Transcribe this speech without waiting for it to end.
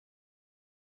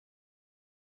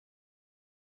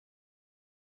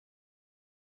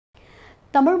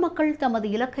தமிழ் மக்கள் தமது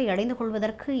இலக்கை அடைந்து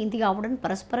கொள்வதற்கு இந்தியாவுடன்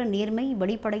பரஸ்பர நேர்மை,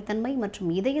 வெளிப்படைத்தன்மை மற்றும்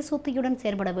இதய சுத்தியுடன்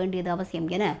செயல்பட வேண்டியது அவசியம்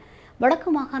என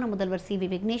வடக்கு மாகாண முதல்வர் சி. வி.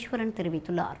 விக்னேஸ்வரன்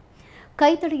தெரிவித்துள்ளார்.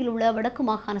 கைத்தடியில் உள்ள வடக்கு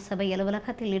மாகாண சபை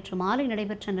அலுவலகத்தில் நேற்று மாலை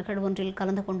நடைபெற்ற நிகழ்வொன்றில்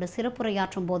கலந்து கொண்டு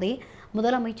சிறப்புரையாற்றும் போதே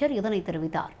முதலமைச்சர் இதனை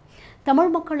தெரிவித்தார். தமிழ்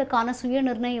மக்களுக்கான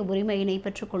சுயநிர்ணய உரிமையினை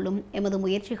பெற்றுக்கொள்ளும் எமது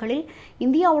முயற்சிகளில்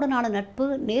இந்தியாவுடனான நட்பு,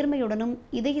 நேர்மையுடனும்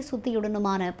இதய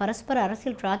சுத்தியுடனுமான பரஸ்பர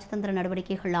அரசியல் ராஜதந்திர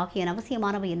நடவடிக்கைகள் ஆகியன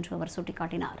அவசியமானவை என்று அவர்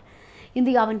சுட்டிக்காட்டினார்.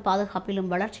 இந்தியாவின் பாதுகாப்பிலும்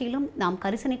வளர்ச்சியிலும் நாம்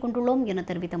கரிசனை கொண்டுள்ளோம் என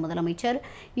தெரிவித்த முதலமைச்சர்,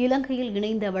 இலங்கையில்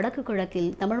இணைந்த வடக்கு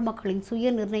கிழக்கில் தமிழ் மக்களின்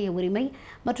சுய நிர்ணய உரிமை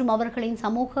மற்றும் அவர்களின்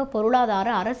சமூக,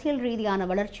 பொருளாதார, அரசியல் ரீதியான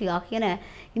வளர்ச்சி ஆகியன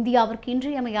இந்தியாவிற்கு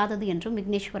இன்றியமையாதது என்றும்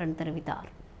விக்னேஸ்வரன் தெரிவித்தார்.